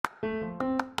Hi,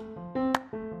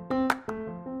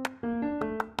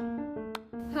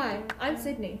 I'm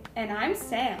Sydney. And I'm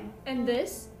Sam. And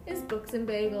this is Books and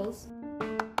Bagels.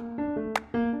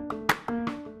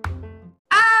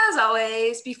 As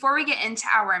always, before we get into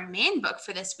our main book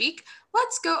for this week,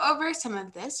 let's go over some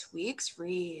of this week's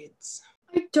reads.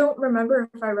 I don't remember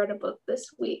if I read a book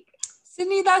this week.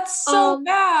 Sydney, that's so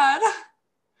bad.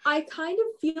 I kind of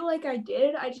feel like I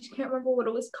did. I just can't remember what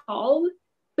it was called.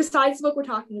 Besides the book we're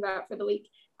talking about for the week,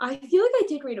 I feel like I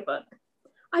did read a book.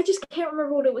 I just can't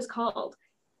remember what it was called.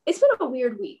 It's been a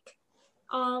weird week.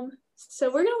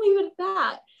 So we're gonna leave it at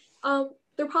that.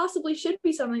 There possibly should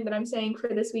be something that I'm saying for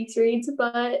this week's reads,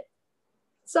 but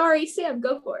sorry, Sam,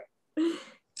 go for it.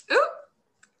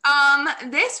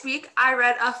 This week I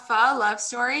read A Pho Love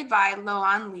Story by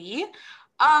Loan Lee.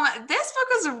 This book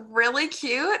was really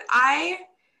cute.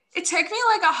 It took me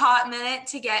like a hot minute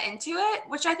to get into it,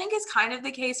 which I think is kind of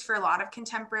the case for a lot of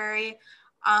contemporary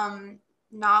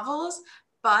novels,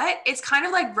 but it's kind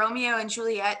of like Romeo and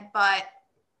Juliet, but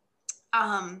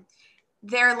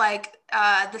they're like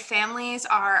the families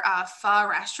are pho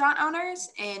restaurant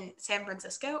owners in San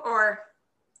Francisco, or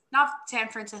not San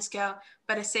Francisco,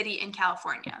 but a city in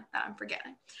California that I'm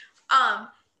forgetting.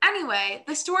 Anyway,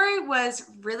 the story was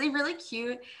really, really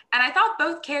cute, and I thought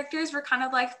both characters were kind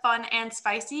of like fun and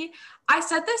spicy. I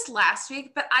said this last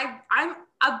week, but I'm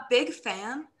a big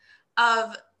fan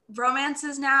of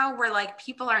romances now where like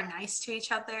people are nice to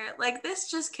each other. Like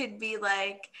this just could be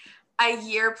like a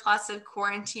year plus of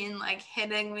quarantine like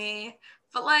hitting me,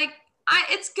 but like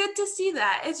it's good to see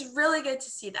that. It's really good to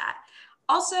see that.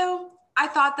 Also, I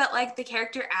thought that like the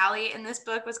character Allie in this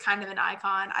book was kind of an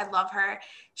icon. I love her.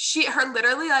 Her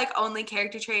literally like only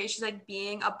character trait is she's like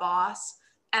being a boss,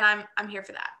 and I'm here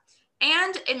for that.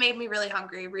 And it made me really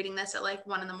hungry reading this at like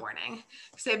 1 a.m.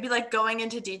 because they'd be like going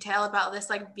into detail about this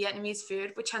like Vietnamese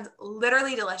food, which sounds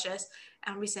literally delicious.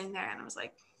 And I'd be sitting there and I was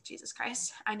like, Jesus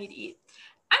Christ, I need to eat.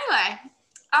 Anyway,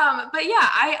 but yeah,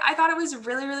 I thought it was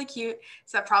really, really cute.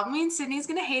 So that probably means Sydney's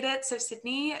gonna hate it. So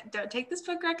Sydney, don't take this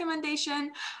book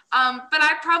recommendation. But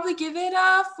I'd probably give it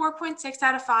a 4.6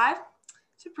 out of 5.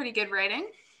 It's a pretty good rating.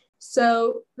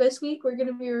 So this week we're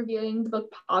gonna be reviewing the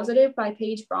book Positive by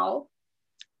Paige Ball.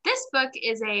 This book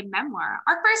is a memoir,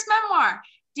 our first memoir,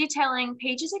 detailing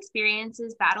Paige's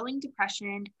experiences battling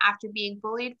depression after being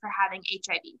bullied for having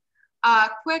HIV.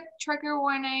 Quick trigger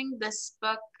warning, this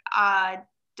book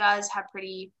does have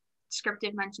pretty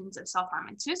descriptive mentions of self-harm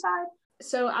and suicide.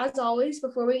 So as always,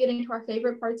 before we get into our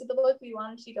favorite parts of the book, we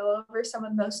wanted to go over some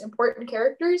of the most important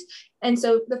characters. And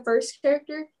so the first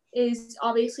character is,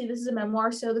 obviously this is a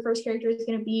memoir, so the first character is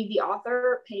going to be the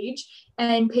author, Paige.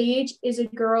 And Paige is a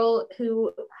girl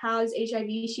who has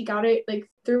HIV. She got it like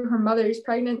through her mother's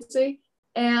pregnancy,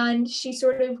 and she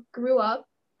sort of grew up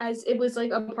as it was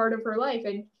like a part of her life.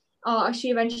 And she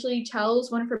eventually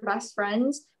tells one of her best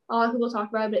friends, who we'll talk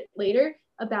about a bit later,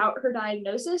 about her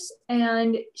diagnosis,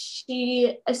 and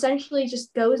she essentially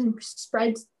just goes and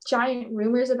spreads giant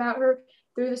rumors about her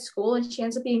through the school, and she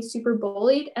ends up being super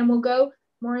bullied. And we'll go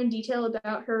more in detail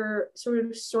about her sort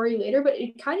of story later, but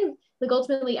it kind of like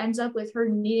ultimately ends up with her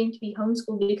needing to be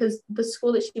homeschooled because the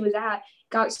school that she was at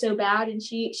got so bad, and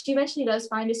she eventually does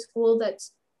find a school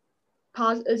that's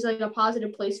is like a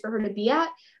positive place for her to be at,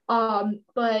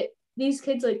 but these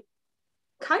kids like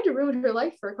kind of ruined her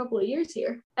life for a couple of years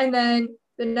here. And then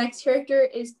the next character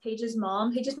is Paige's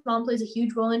mom. Paige's mom plays a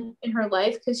huge role in her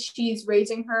life because she's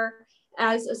raising her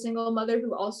as a single mother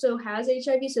who also has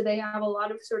HIV. So they have a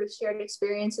lot of sort of shared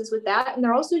experiences with that. And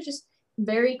they're also just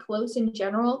very close in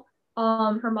general.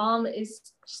 Her mom is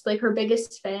just like her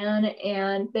biggest fan,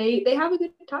 and they have a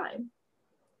good time.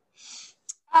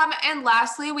 And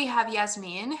lastly, we have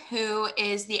Yasmin, who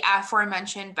is the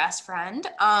aforementioned best friend.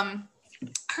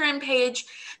 Her and Paige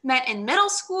met in middle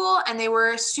school, and they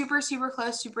were super, super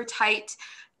close, super tight.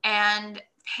 And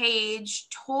Paige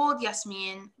told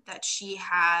Yasmin that she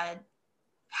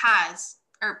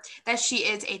that she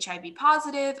is HIV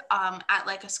positive at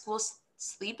like a school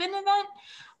sleep-in event.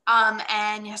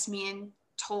 And Yasmin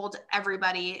told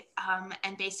everybody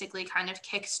and basically kind of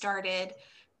kickstarted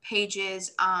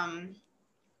Paige's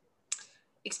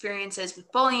experiences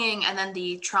with bullying and then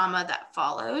the trauma that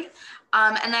followed.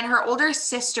 And then her older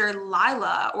sister,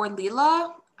 Lila, or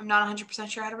Lila, I'm not 100%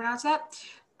 sure how to pronounce that,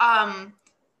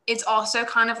 is also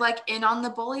kind of like in on the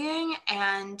bullying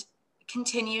and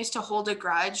continues to hold a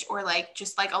grudge or like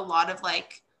just like a lot of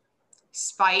like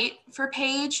spite for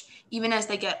Paige, even as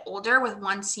they get older, with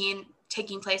one scene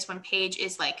taking place when Paige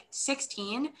is like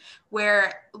 16,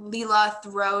 where Lila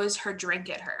throws her drink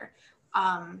at her.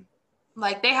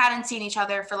 Like they hadn't seen each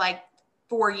other for like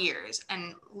 4 years,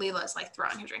 and Leela's like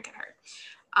throwing her drink at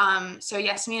her. So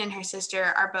Yasmin and her sister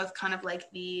are both kind of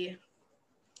like the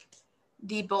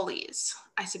bullies,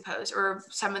 I suppose, or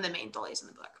some of the main bullies in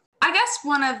the book. I guess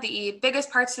one of the biggest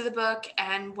parts of the book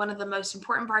and one of the most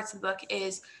important parts of the book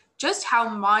is just how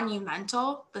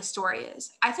monumental the story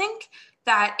is. I think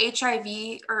that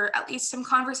HIV, or at least some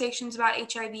conversations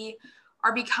about HIV,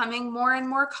 are becoming more and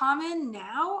more common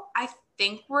now. I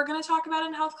think we're going to talk about it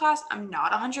in health class. I'm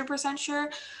not 100% sure.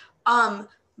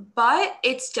 But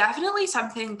it's definitely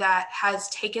something that has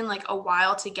taken like a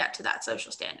while to get to that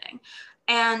social standing.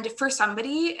 And for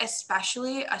somebody,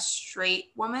 especially a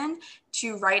straight woman,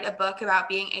 to write a book about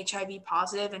being HIV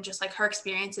positive and just like her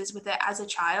experiences with it as a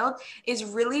child is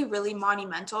really, really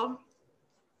monumental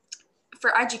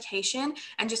for education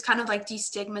and just kind of like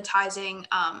destigmatizing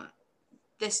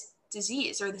this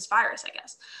disease or this virus, I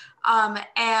guess.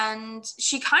 And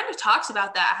she kind of talks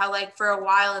about that, how like for a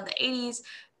while in the 80s,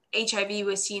 HIV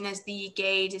was seen as the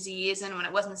gay disease. And when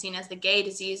it wasn't seen as the gay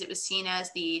disease, it was seen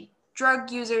as the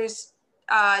drug users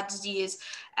disease,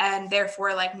 and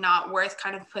therefore like not worth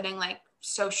kind of putting like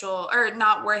social, or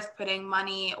not worth putting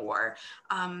money or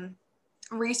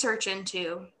research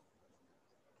into.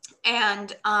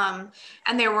 And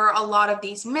there were a lot of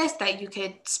these myths that you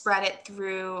could spread it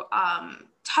through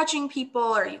touching people,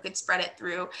 or you could spread it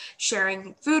through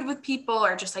sharing food with people,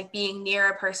 or just like being near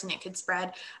a person, it could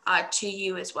spread to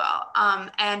you as well.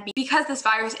 And because this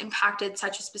virus impacted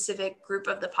such a specific group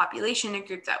of the population, a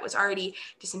group that was already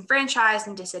disenfranchised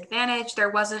and disadvantaged, there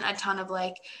wasn't a ton of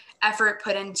like effort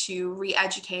put into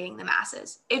re-educating the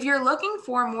masses. If you're looking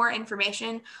for more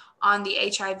information on the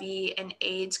HIV and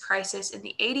AIDS crisis in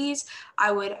the 80s,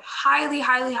 I would highly,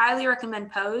 highly, highly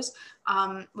recommend Pose,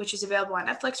 which is available on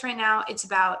Netflix right now. It's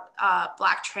about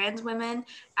Black trans women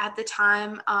at the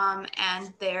time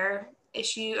and their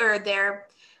issue, or their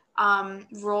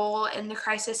role in the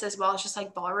crisis, as well as just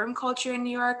like ballroom culture in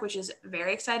New York, which is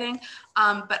very exciting.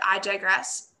 But I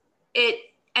digress.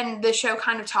 And the show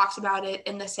kind of talks about it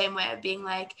in the same way of being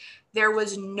like, there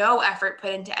was no effort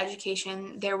put into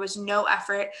education. There was no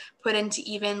effort put into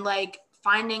even like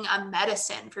finding a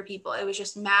medicine for people. It was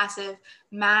just massive,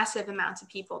 massive amounts of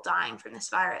people dying from this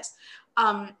virus.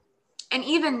 And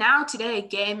even now today,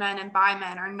 gay men and bi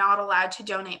men are not allowed to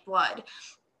donate blood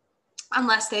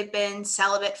unless they've been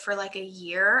celibate for like a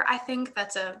year. I think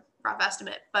that's a rough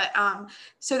estimate, but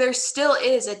so there still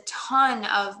is a ton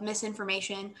of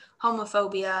misinformation,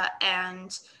 homophobia,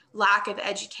 and lack of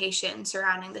education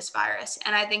surrounding this virus.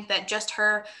 And I think that just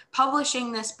her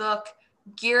publishing this book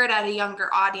geared at a younger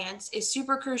audience is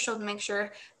super crucial to make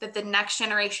sure that the next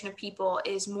generation of people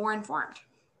is more informed.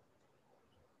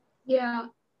 Yeah,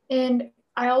 and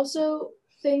I also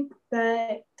think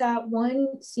that that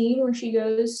one scene where she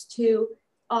goes to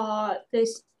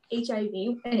this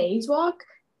HIV and AIDS walk,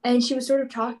 and she was sort of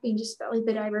talking just about like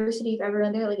the diversity of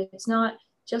everyone there. Like it's not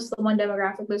just the one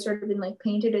demographic that's sort of been like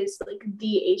painted as like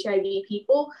the HIV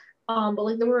people. But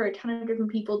like there were a ton of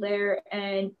different people there,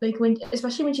 and like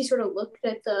especially when she sort of looked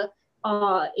at the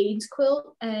AIDS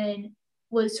quilt and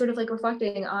was sort of like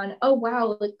reflecting on, oh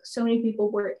wow, like so many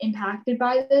people were impacted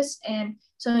by this, and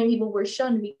so many people were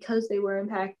shunned because they were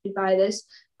impacted by this.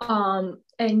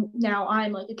 And now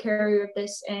I'm like a carrier of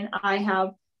this, and I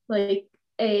have like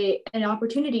an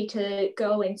opportunity to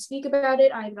go and speak about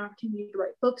it. I have an opportunity to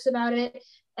write books about it.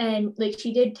 And like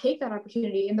she did take that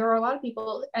opportunity. And there are a lot of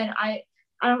people, and I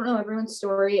don't know everyone's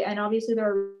story, and obviously there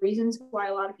are reasons why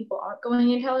a lot of people aren't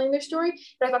going and telling their story,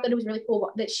 but I thought that it was really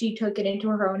cool that she took it into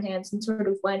her own hands and sort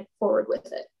of went forward with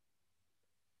it.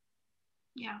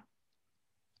 Yeah.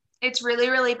 It's really,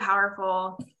 really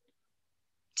powerful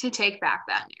to take back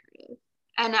that narrative.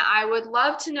 And I would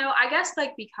love to know, I guess,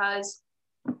 like, because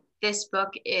this book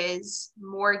is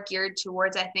more geared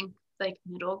towards, I think, like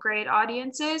middle grade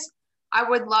audiences, I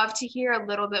would love to hear a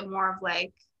little bit more of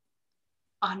like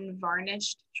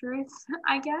unvarnished truth,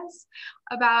 I guess,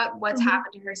 about what's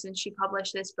happened to her since she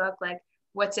published this book. Like,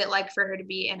 what's it like for her to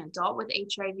be an adult with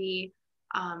HIV,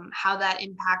 how that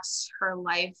impacts her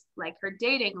life, like her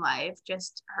dating life,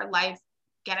 just her life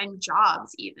getting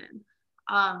jobs even,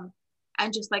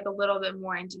 and just like a little bit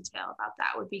more in detail about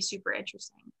that would be super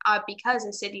interesting, because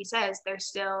as Sydney says, there's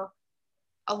still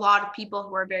a lot of people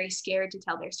who are very scared to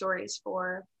tell their stories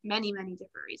for many, many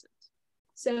different reasons.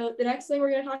 So the next thing we're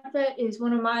going to talk about is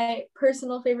one of my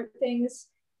personal favorite things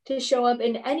to show up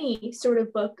in any sort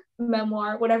of book,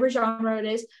 memoir, whatever genre it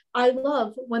is. I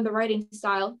love when the writing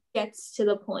style gets to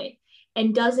the point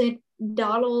and doesn't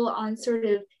dawdle on sort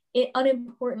of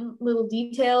unimportant little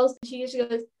details. She just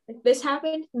goes, like, this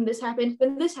happened, and this happened,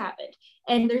 and this happened.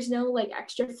 And there's no like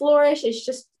extra flourish. It's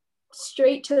just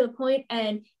straight to the point,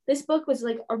 and this book was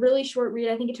like a really short read.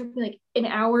 I think it took me like an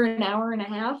hour and a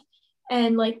half,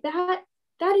 and like that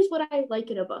is what I like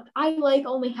in a book. I like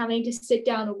only having to sit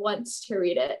down once to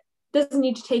read it. Doesn't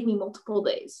need to take me multiple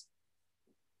days.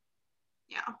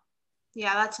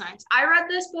 Yeah, that's nice. I read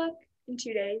this book in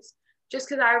 2 days just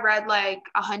because I read like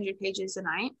 100 pages a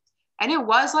night, and it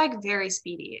was like very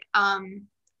speedy,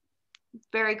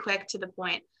 very quick to the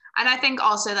point. And I think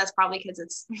also that's probably because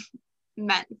it's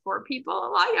meant for people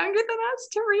a lot younger than us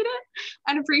to read it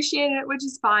and appreciate it, which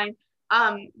is fine.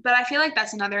 But I feel like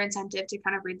that's another incentive to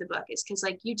kind of read the book, is because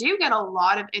like you do get a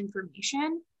lot of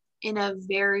information in a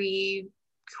very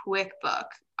quick book,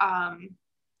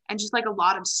 and just like a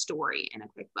lot of story in a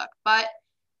quick book. But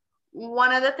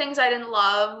one of the things I didn't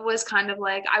love was kind of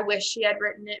like, I wish she had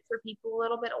written it for people a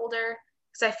little bit older,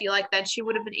 because I feel like then she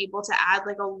would have been able to add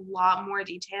like a lot more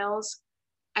details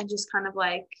and just kind of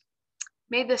like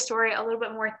made the story a little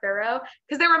bit more thorough.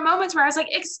 Because there were moments where I was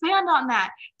like, expand on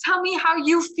that, tell me how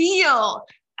you feel,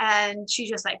 and she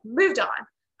just like moved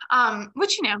on,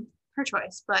 which, you know, her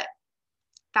choice, but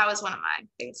that was one of my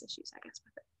biggest issues, I guess,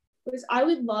 with it. Because I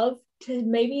would love to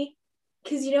maybe,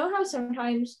 because you know how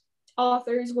sometimes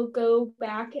authors will go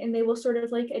back and they will sort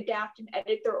of like adapt and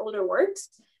edit their older works.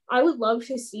 I would love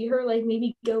to see her like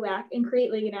maybe go back and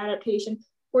create like an adaptation,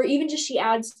 or even just she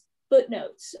adds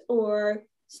footnotes or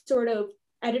sort of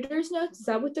editor's notes. Is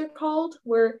that what they're called?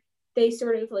 Where they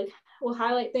sort of like will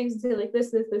highlight things and say like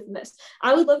this, and this.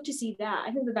 I would love to see that.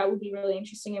 I think that would be really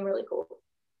interesting and really cool.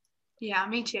 Yeah,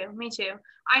 me too.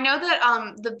 I know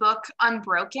that the book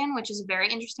Unbroken, which is a very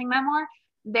interesting memoir,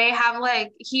 they have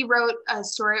like, he wrote a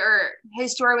story, or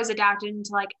his story was adapted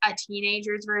into like a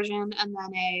teenager's version and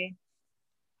then a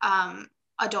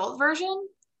adult version.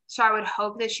 So I would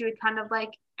hope that she would kind of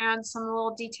like add some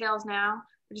little details now,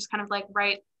 or just kind of like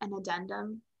write an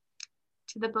addendum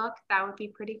to the book. That would be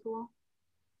pretty cool.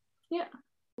 Yeah.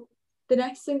 The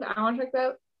next thing that I want to talk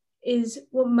about is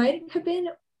what might have been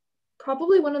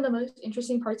probably one of the most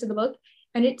interesting parts of the book,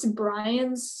 and it's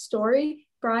Brian's story.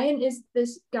 Brian is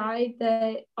this guy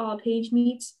that Paige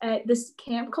meets at this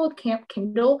camp called Camp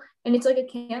Kindle, and it's like a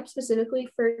camp specifically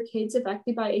for kids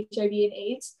affected by HIV and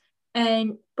AIDS.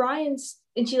 And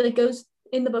she like goes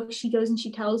in the book, she goes and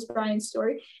she tells Brian's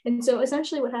story. And so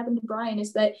essentially what happened to Brian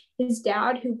is that his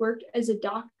dad, who worked as a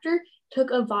doctor, took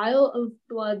a vial of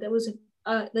blood that was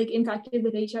like infected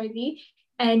with HIV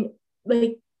and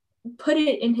like put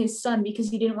it in his son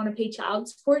because he didn't want to pay child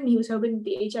support, and he was hoping that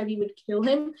the HIV would kill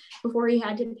him before he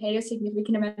had to pay a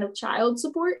significant amount of child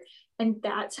support. And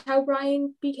that's how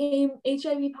Brian became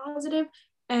HIV positive.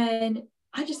 And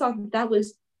I just thought that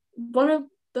was one of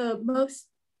the most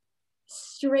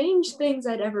strange things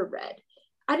I'd ever read.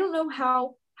 I don't know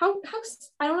how I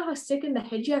don't know how sick in the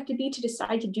head you have to be to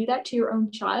decide to do that to your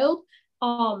own child.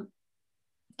 And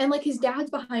like his dad's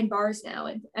behind bars now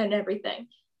and everything.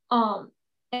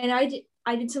 And I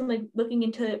did some like looking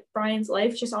into Brian's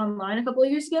life just online a couple of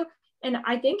years ago, and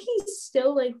I think he's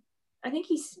still like, I think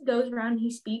he goes around and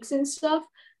he speaks and stuff.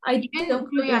 I don't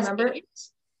really remember.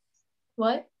 AIDS.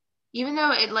 What? Even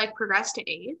though it like progressed to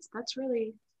AIDS, that's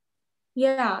really,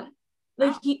 yeah.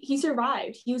 Like he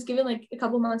survived. He was given like a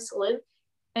couple months to live,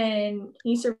 and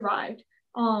he survived.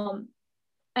 And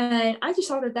I just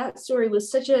thought that story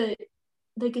was such a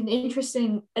like an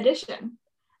interesting addition.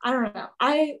 I don't know.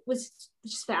 I was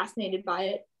just fascinated by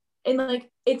it. And like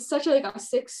it's such a like a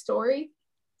sick story,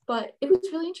 but it was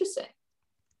really interesting.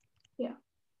 Yeah.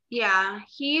 Yeah.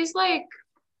 He is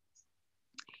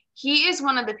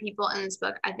one of the people in this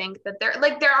book, I think, that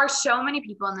there are so many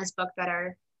people in this book that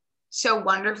are so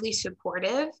wonderfully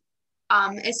supportive,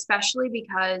 especially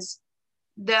because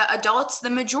the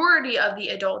majority of the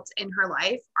adults in her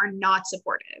life are not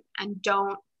supportive and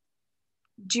don't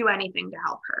do anything to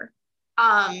help her.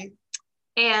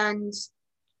 And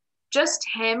just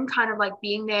him kind of like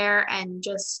being there and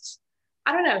just,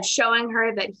 I don't know, showing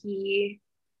her that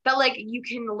like you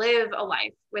can live a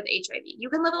life with HIV. You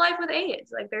can live a life with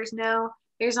AIDS. Like there's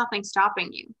nothing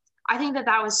stopping you. I think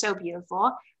that was so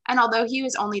beautiful. And although he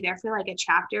was only there for like a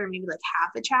chapter, or maybe like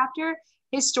half a chapter,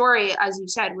 his story, as you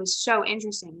said, was so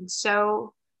interesting and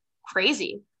so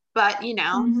crazy. But, you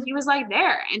know, He was like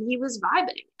there and he was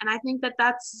vibing. And I think that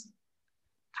that's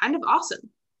kind of awesome.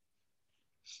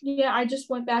 Yeah, I just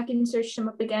went back and searched him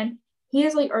up again. He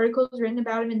has like articles written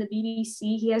about him in the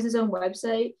BBC. He has his own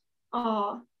website.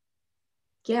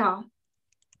 Yeah,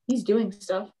 he's doing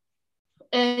stuff.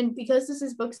 And because this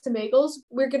is Books to Bagels,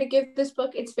 we're going to give this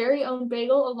book its very own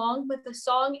bagel along with a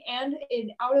song and an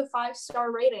out of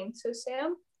 5-star rating. So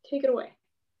Sam, take it away.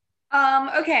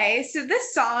 Okay, so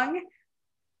this song,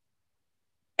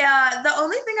 The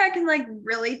only thing I can like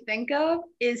really think of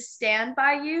is Stand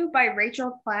By You by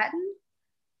Rachel Platten,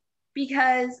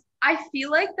 because I feel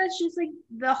like that's just like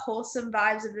the wholesome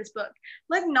vibes of this book.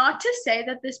 Like, not to say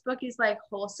that this book is like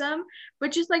wholesome,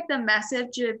 but just like the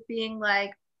message of being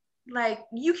like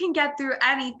you can get through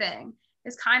anything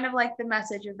is kind of like the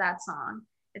message of that song.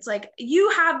 It's like you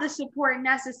have the support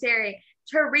necessary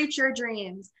to reach your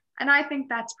dreams. And I think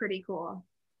that's pretty cool.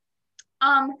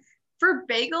 For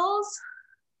bagels,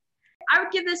 I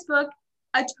would give this book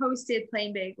a toasted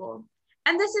plain bagel.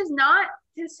 And this is not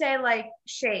to say like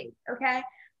shade, okay?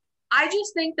 I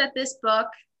just think that this book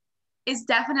is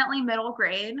definitely middle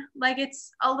grade. Like,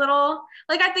 it's a little,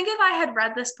 like, I think if I had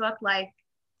read this book like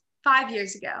 5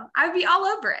 years ago, I would be all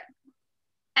over it.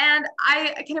 And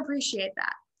I can appreciate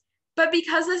that. But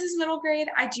because this is middle grade,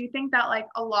 I do think that like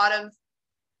a lot of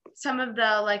some of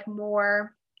the like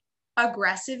more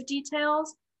aggressive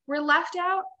details were left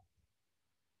out,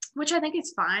 which I think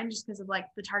is fine just because of like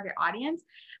the target audience.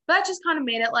 But that just kind of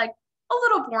made it like a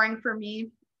little boring for me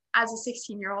as a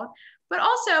 16-year-old. But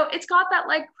also it's got that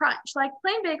like crunch. Like,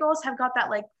 plain bagels have got that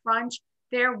like crunch.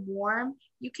 They're warm.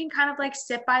 You can kind of like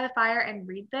sit by the fire and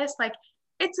read this. Like,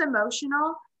 it's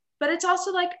emotional, but it's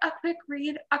also like a quick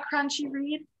read, a crunchy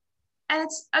read, and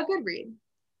it's a good read.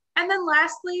 And then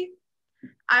lastly,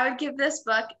 I would give this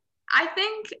book, I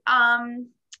think,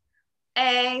 a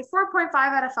 4.5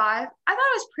 out of 5. I thought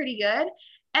it was pretty good.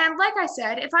 And like I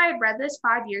said, if I had read this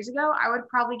 5 years ago, I would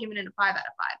probably give it a 5 out of 5.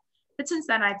 But since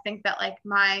then, I think that like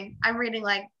I'm reading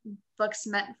like books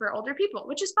meant for older people,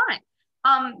 which is fine.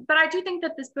 But I do think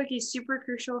that this book is super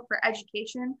crucial for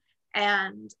education,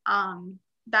 and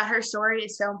that her story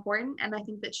is so important. And I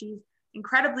think that she's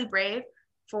incredibly brave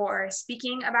for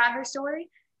speaking about her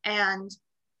story and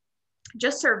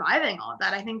just surviving all of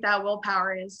that. I think that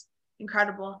willpower is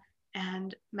incredible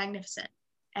and magnificent.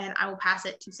 And I will pass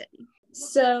it to Sydney.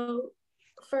 So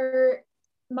for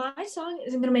my song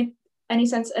isn't going to make any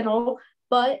sense at all,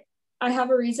 but I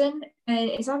have a reason, and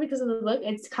it's not because of the book.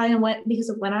 It's kind of because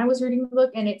of when I was reading the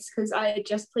book, and it's because I had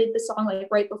just played the song like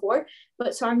right before.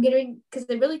 But so I'm getting, because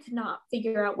I really could not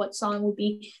figure out what song would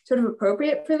be sort of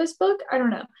appropriate for this book. I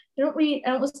don't know. I don't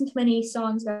listen to many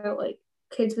songs about like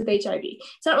kids with HIV.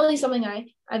 It's not really something I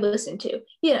listen to,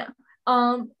 you know.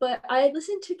 But I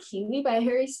listened to Kiwi by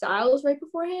Harry Styles right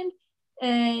beforehand,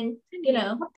 and you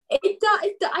know, I didn't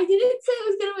say it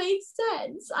was gonna make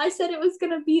sense. I said it was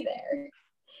gonna be there.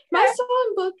 My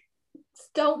song books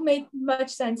don't make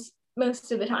much sense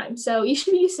most of the time, so you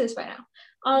should be used to this by now.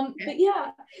 But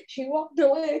yeah, she walked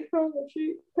away from the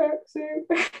sheep taxi,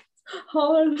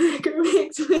 hard liquor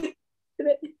mixed with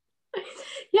it.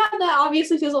 Yeah, that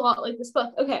obviously feels a lot like this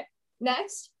book. Okay,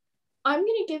 next, I'm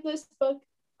gonna give this book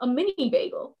a mini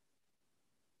bagel.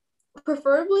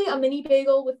 Preferably a mini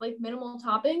bagel with like minimal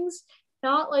toppings,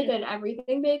 not like an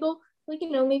everything bagel, like, you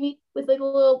know, maybe with like a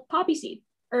little poppy seed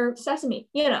or sesame,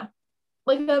 you know,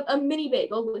 like a mini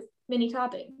bagel with mini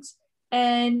toppings.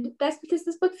 And that's because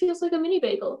this book feels like a mini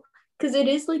bagel, because it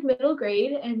is like middle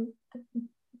grade, and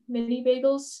mini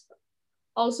bagels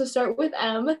also start with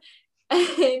M.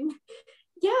 And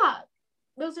yeah,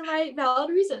 those are my valid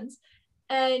reasons.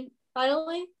 And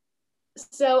finally,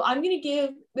 so I'm going to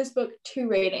give this book 2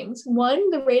 ratings. One,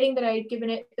 the rating that I had given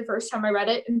it the first time I read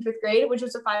it in 5th grade, which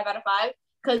was a 5 out of 5,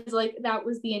 because like that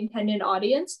was the intended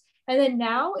audience. And then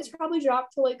now it's probably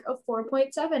dropped to like a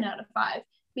 4.7 out of 5,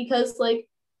 because like,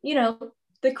 you know,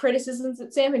 the criticisms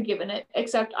that Sam had given it,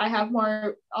 except I have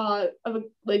more of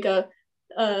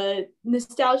a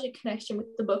nostalgic connection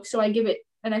with the book, so I give it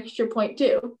an extra point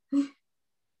too.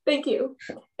 Thank you,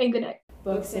 and good night.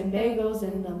 Books and bagels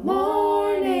in the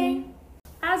morning.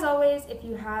 As always, if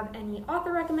you have any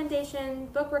author recommendations,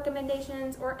 book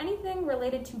recommendations, or anything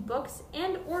related to books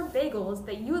and or bagels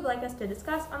that you would like us to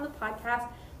discuss on the podcast,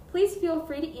 please feel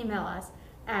free to email us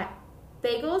at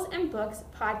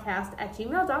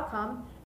bagelsandbookspodcast@gmail.com,